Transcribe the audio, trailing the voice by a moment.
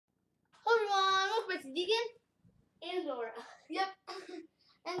Deacon and Nora. Yep.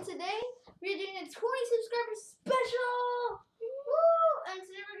 And today we're doing a 20 subscriber special. Woo! And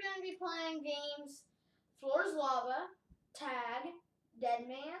today we're going to be playing games Floor's Lava, Tag, Dead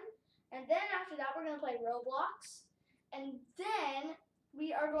Man, and then after that we're going to play Roblox. And then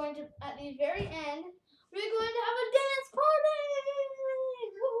we are going to, at the very end, we're going to have a dance party.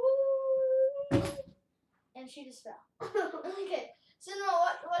 Woo! And she just fell. Okay. So no,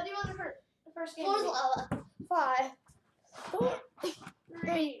 what do you want the first game? Floor's Lava. 5, 4,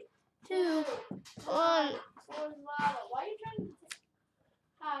 3, 2, 1. Floor's Lava. Why are you trying to?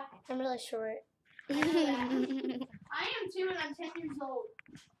 Hi. I'm really short. I am too, and I'm 10 years old.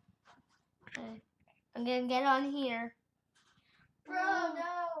 Okay. I'm gonna get on here. Bro,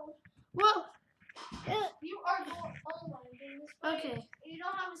 no. Whoa. You are going. Oh my goodness. Wait, Okay. You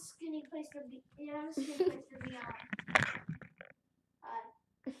don't have a skinny place to be. You don't have a skinny place to be on. Hi.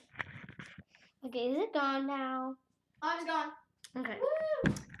 Okay, is it gone now? Oh, it's gone. Okay.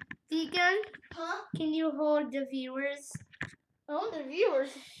 Woo! Deacon, Huh? can you hold the viewers? Oh, the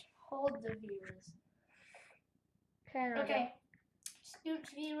viewers. Hold the viewers. Okay. Scooch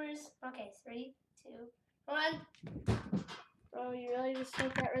viewers. Okay, 3, 2, 1. Bro, you really just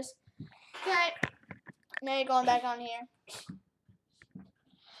take that risk. Okay. Now you're going back on here.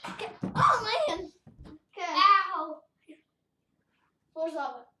 Okay. Oh, man. Okay. Ow! Floor's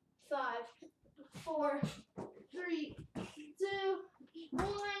Lava. 5, 4, 3, 2, 1.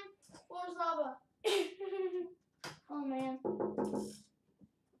 Floor's Lava. Oh, man.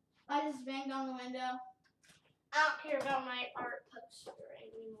 I just banged on the window. I don't care about my art poster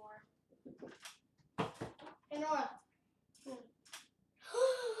anymore. Hey, Nora.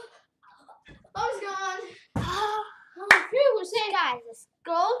 I was gone. Oh, Phew, say guys, let's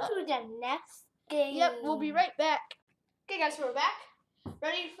go to the next game. Yep, we'll be right back. Okay, guys, so we're back.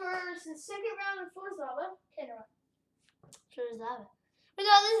 Ready for the second round of Floor's Lava. Okay, Nora. Floor's Lava. But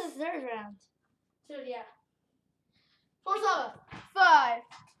no, this is the third round. So, yeah. Floor's Lava. 5,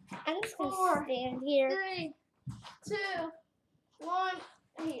 I'm just gonna 4, stand here. 3, 2, 1.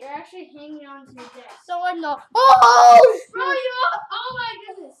 Hey, you're actually hanging on to your desk. Someone know. Oh! Bro, you up? Oh my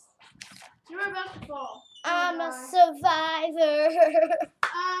goodness. You're about to fall. I'm a survivor.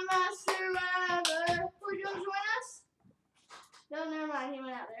 I'm a survivor. Would you want to join us? No, never mind. He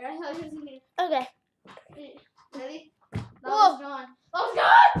went out there. I thought he was in here. Okay. Ready? That Whoa. was gone. That was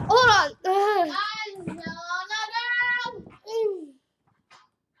gone! Hold on. I'm still on the ground.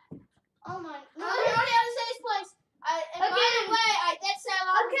 Oh my. No, you already have to say this place. And by the way, I did say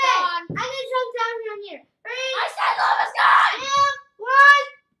lava's gone. I'm gonna jump down here. 3, I said lava's gone! 2,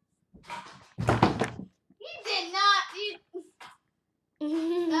 1. You did not.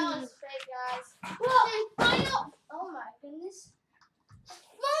 That was fake, guys. Well, and final. Oh my goodness.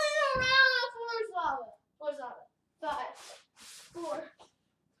 Final round of Floor's Lava. Floor's Lava. 5, 4,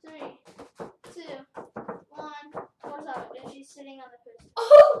 3, 2, 1. Floor's Lava. And she's sitting on the cushion.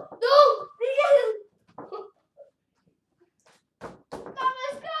 Oh no!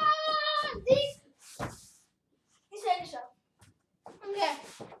 Lava's gone! He's taking a shot. Okay.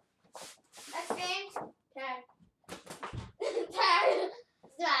 Next game. Tag. Tag.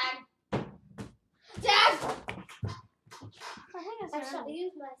 Tag. Tag. I think I shall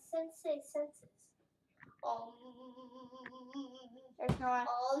use my sensei senses. There's no one.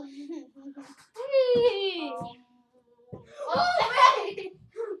 Hey! Oh, wait!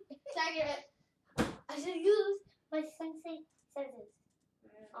 Tag it. I shall use my sensei senses.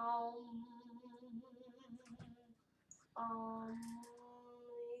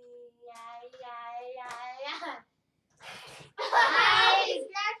 Yeah. He's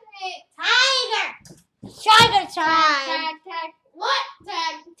Tiger time! Tag, tag. What?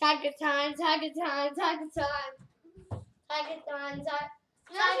 Tag. Tiger time, tiger time, tiger time. Tiger time,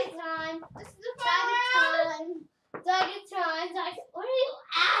 tiger time. This is the Tiger final round. time. Tiger time, tiger. Where are you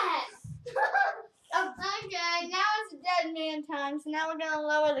at? Okay, now it's Dead Man time. So now we're gonna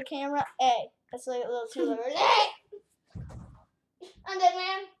lower the camera. A. That's a little too low. I'm Dead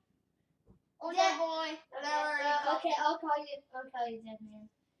Man. Oh, Dead Boy. Whatever. Okay, I'll call you Dead Man.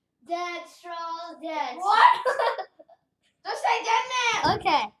 Dead straw, dead. What? Just say Dead Man.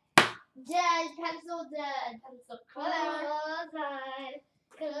 Okay. Dead pencil, dead pencil. Whatever.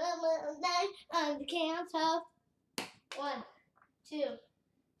 On the count of 1, 2,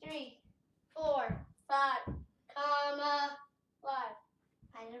 3, 4, 5, comma. 5.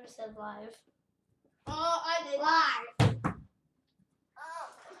 I never said live. Oh, I did. Live. Oh.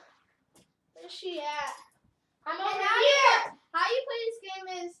 Where's she at? I'm And over how here. how you play this game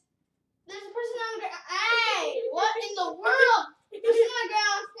is there's a person on the ground. Hey, what in the world? Person on the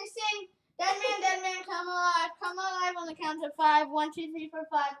ground saying Dead Man, 1, 2, 3, 4,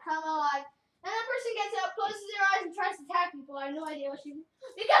 5. Come alive. And the person gets up, closes their eyes, and tries to attack people. I have no idea what she.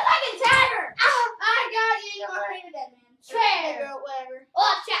 Because I can tag her. I got you. You are a dead man. Fair. Girl, whatever.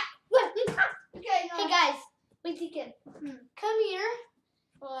 Oh, chat. Okay. No. Hey guys, wait, Deacon. Come here.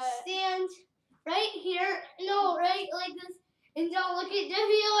 What? Stand right here. No, right like this, and don't look at the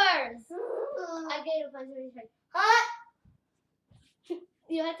viewers. I get a bunch of reaction. Huh?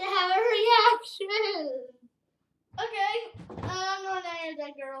 You have to have a reaction. Okay. I'm going down here,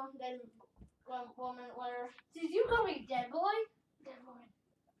 dead girl, dead woman, whatever. Did you call me dead boy? Dead woman.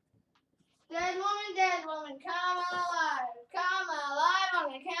 Dead woman, come alive. Come alive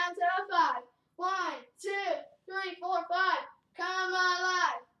on the count of 5. 1, 2, 3, 4, 5. Come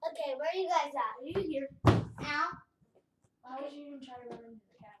alive. Okay, where are you guys at? Are you here? Now. Why would you even try to run into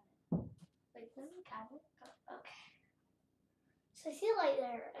the cabinet? Wait, this is a cabinet? Oh, okay. So I see a light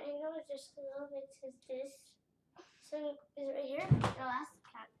there. I know it's just a little bit to this. So is it right here? No, that's the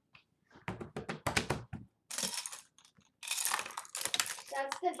cabinet.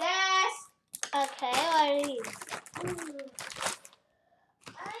 That's the desk. Okay, what are these?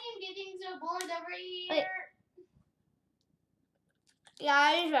 I am getting so bored over here. Wait. Yeah,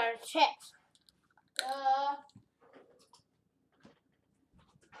 these are chips.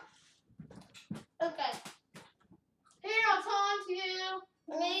 Okay. Here, I'll taunt you.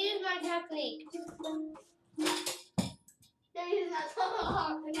 I'm going to use my technique. They're using that taunt.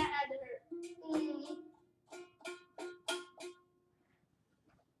 I'm going to add to her.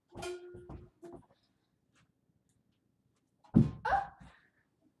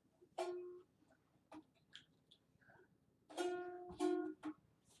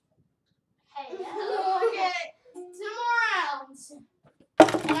 Hey, Okay. 2 more rounds.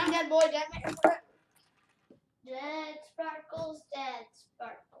 And I'm dead boy, dead man. Dead sparkles, dead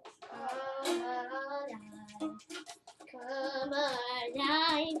sparkles. Come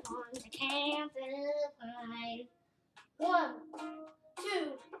alive on the campsite. 1, 2,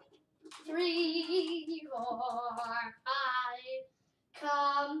 3, 4, 5.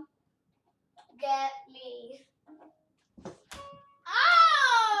 Come get me.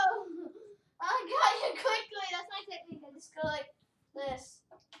 Oh! I got you quickly. That's my technique. I just go like this.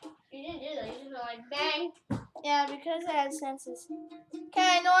 You didn't do that. You just go like bang. Yeah, because I had senses.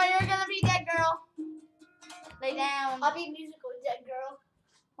 Okay, Nora, you're gonna be dead girl. Lay down. I'll be musical dead girl.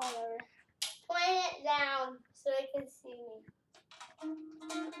 Whatever. Point it down so they can see me.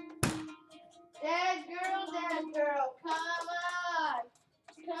 Dead girl, come alive.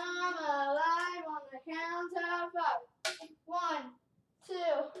 Come alive on the count of 5. 1, 2,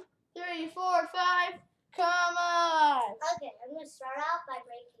 3, 4, 5. Come alive. Okay, I'm gonna start out by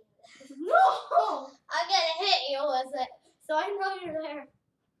breaking this. No! I'm gonna hit you with it, so I know you're there.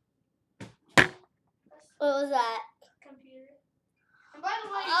 What was that? Computer. And by the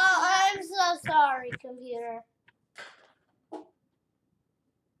way, Oh, I'm so sorry, computer.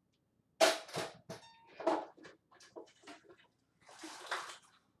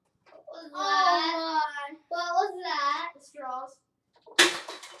 What was that? my. What was that? The straws.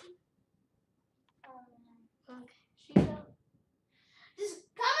 Okay. She don't. Just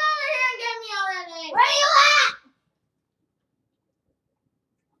come over here and get me already. Where are you at?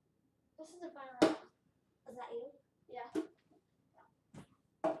 This is the final round. Was that you? Yeah.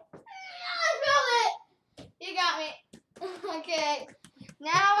 I filled it. You got me. Okay.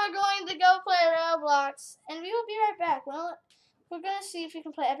 Now we're going to go play Roblox, and we will be right back. Well, we're gonna see if we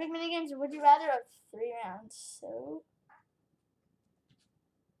can play epic minigames or would you rather of 3 rounds. So,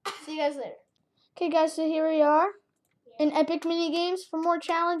 see you guys later. Okay, guys. So here we are in epic minigames for more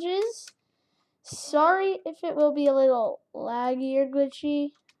challenges. Sorry if it will be a little laggy or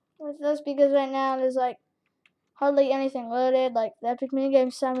glitchy with us because right now there's like hardly anything loaded. Like the epic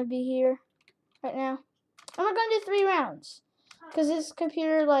minigame sign would be here right now. And we're gonna do 3 rounds because this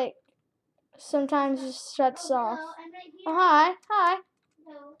computer like sometimes just shuts off. No, I'm right here. Oh, hi.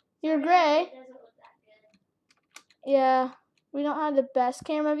 No. You're Sorry, gray. it doesn't look that good. Yeah, we don't have the best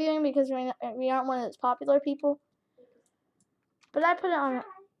camera viewing because we aren't one of those popular people. But I put it on.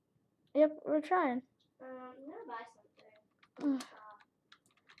 Yep, we're trying. I'm gonna buy something.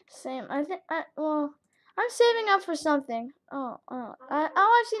 Same. I think. I'm saving up for something.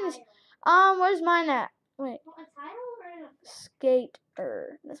 I've seen this. Where's mine at? Wait. A title or a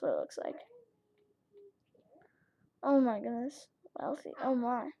Skater. That's what it looks like. Oh my goodness. Wealthy. Oh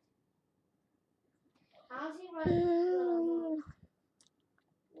my. how's he run?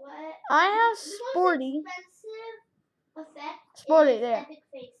 What? I have The most sporty. expensive effect Sporty, is there. Epic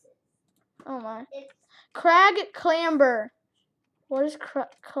Faces. Oh my. It's Crag Clamber. What is crag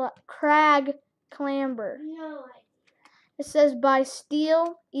clamber? no idea. It says by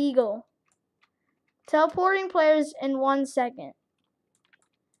Steel Eagle. Teleporting players in 1 second.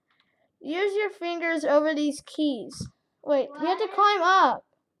 Use your fingers over these keys. Wait, we have to climb up.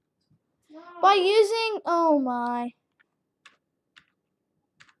 No. By using, oh my.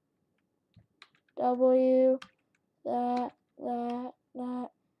 W, that,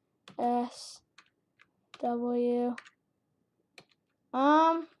 S, W.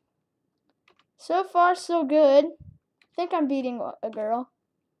 So far so good. I think I'm beating a girl.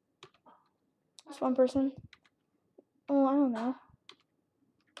 Just one person. Oh, I don't know.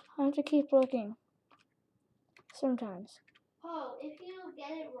 I have to keep looking. Sometimes. Oh, if you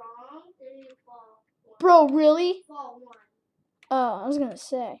get it wrong, then you fall. Bro, really? Fall 1. Oh, I was gonna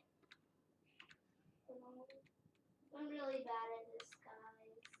say. I'm really bad at this,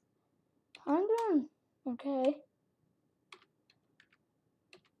 guys. I'm doing okay.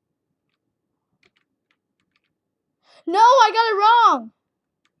 No, I got it wrong.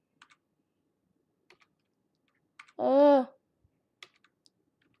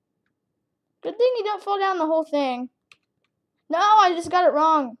 Good thing you don't fall down the whole thing. No, I just got it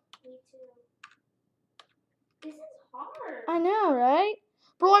wrong. Me too. This is hard. I know, right?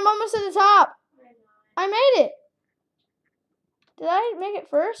 Bro, I'm almost at the top. I made it. Did I make it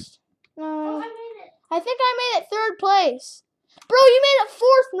first? Oh, No. I made it. I think I made it 3rd place. Bro, you made it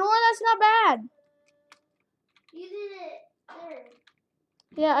 4th, Nora. That's not bad. You did it 3rd.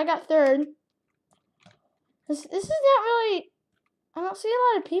 Yeah, I got 3rd. This is not really... I don't see a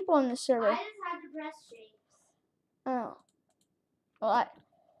lot of people in this server. I just had to press shapes. Oh. Well,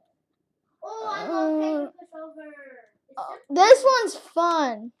 Oh, I love taking pushover. this one's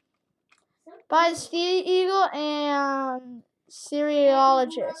fun. By Steve Eagle and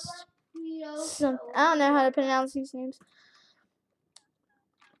Cereologist. I don't know how to pronounce these names.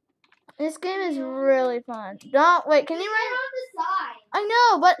 This game is really fun. Wait, can you run on the side? I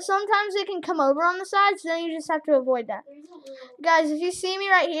know, but sometimes they can come over on the sides, so then you just have to avoid that. Guys, if you see me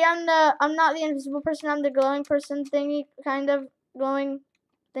right here, I'm not the invisible person, I'm the glowing person thingy, kind of glowing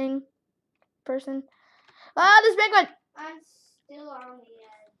thing person. Ah, this big one! I'm still on the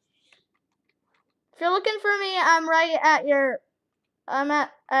edge. If you're looking for me, I'm right at I'm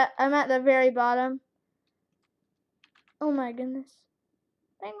at the very bottom. Oh my goodness.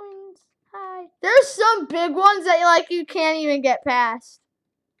 Penguins. Hi. There's some big ones that you can't even get past.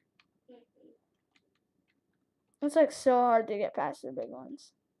 It's so hard to get past the big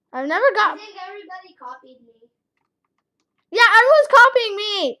ones. I've never got. I think everybody copied me. Yeah, everyone's copying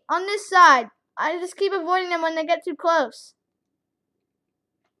me on this side. I just keep avoiding them when they get too close.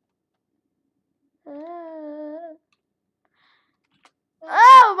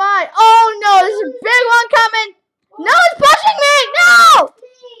 Oh my! Oh no! There's a big one coming. No, it's pushing me! No!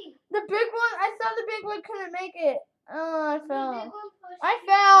 The big one. I thought the big one couldn't make it. Oh, I fell. I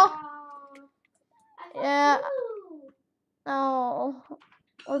fell. Yeah. Oh,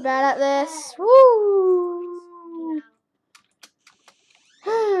 we're bad at this. Woo!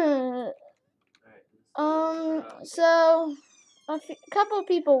 So a couple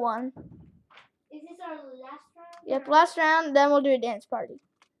people won. Is this our last round? Yep, last round. Then we'll do a dance party.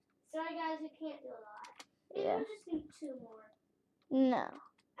 Sorry, guys, we can't do a lot. Maybe Yeah. we'll just do 2 more. No.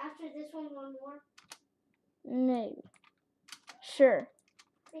 After this one more. Maybe. Sure.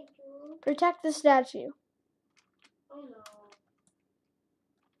 Thank you. Protect the statue. Oh no.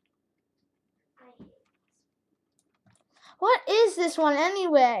 I hate this. What is this one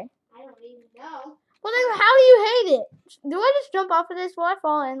anyway? I don't even know. Well then, how do you hate it? Do I just jump off of this? Will I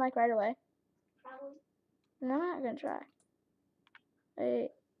fall in right away? Probably. No, I'm not gonna try. Wait.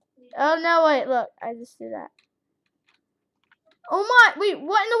 Oh no! Wait. Look, I just do that. Oh my! Wait.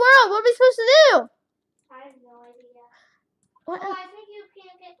 What in the world? What are we supposed to do? I have no idea. What? Oh, I think you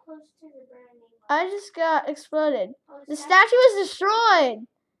can't get close to the burning one. I just got exploded. Oh, The statue was destroyed.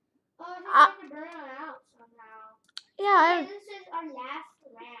 Oh, I think we have to burn it out somehow. Yeah, Okay, this is our last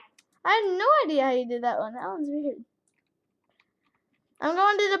round. I have no idea how you did that one. That one's weird. I'm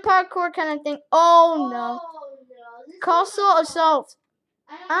going to the parkour kind of thing. Oh no. This Castle Assault.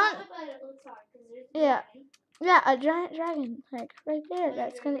 I don't know what it looks like. Yeah. Yeah, a giant dragon. Like right there.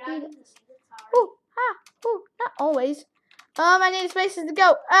 That's going to eat us. Ooh, ah, ooh, not always. I need spaces to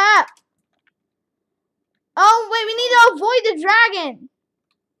go. Ah! Oh, wait, we need to avoid the dragon.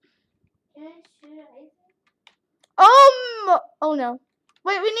 Can I shoot it? Oh no.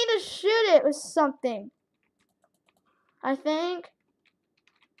 Wait, we need to shoot it with something. I think.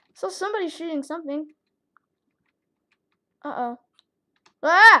 So somebody's shooting something. Uh-oh.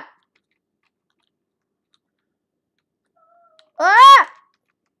 Ah! Ah!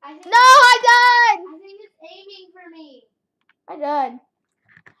 No, I died! I think it's aiming for me. good.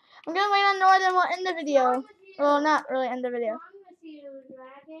 I'm gonna wait on Nora, then we'll end the video. Well, not really end the video. I'm with you,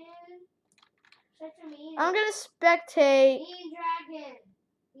 dragon. Such a mean. I'm gonna spectate. Mean dragon.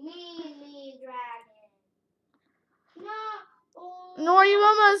 Mean dragon. No. Oh, Nora, you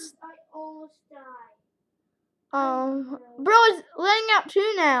almost. I almost died. Bro is letting out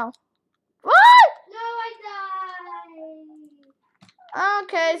 2 now. What? No, I died.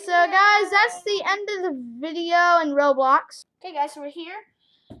 Okay, so guys, that's the end of the video in Roblox. Okay, guys, so we're here,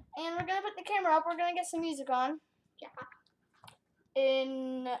 and we're gonna put the camera up. We're gonna get some music on. Yeah.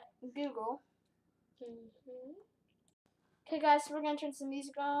 In Google. Okay, guys, so we're gonna turn some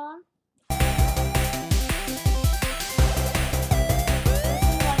music on.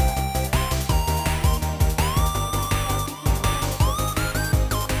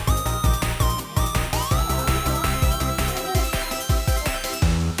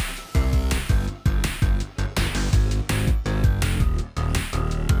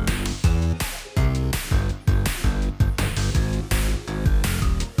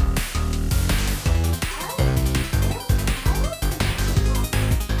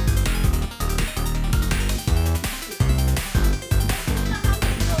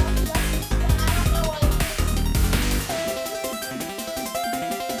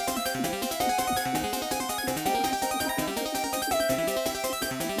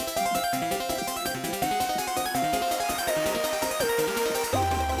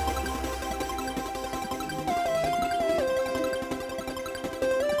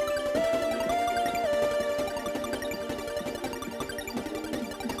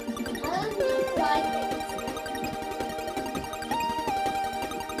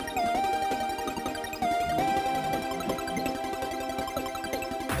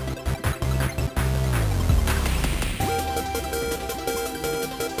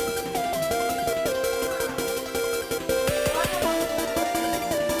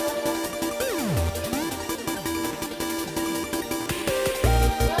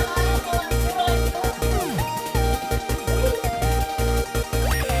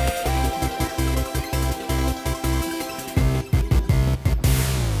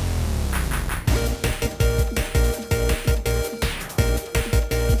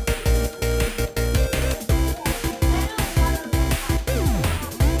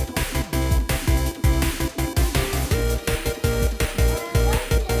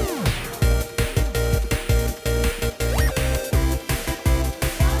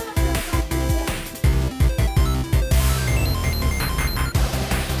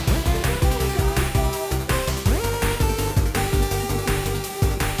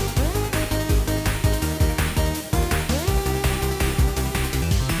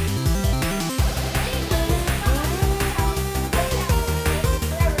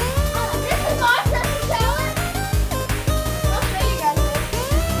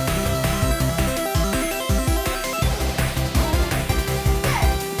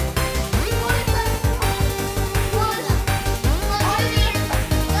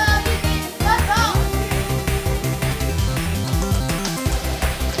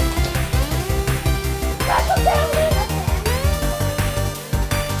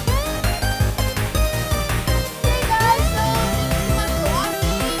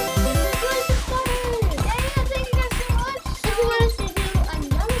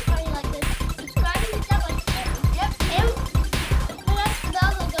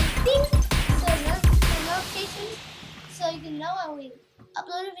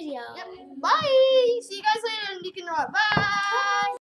 Upload a video. Bye. See you guys later, Deacon and Nora. Bye.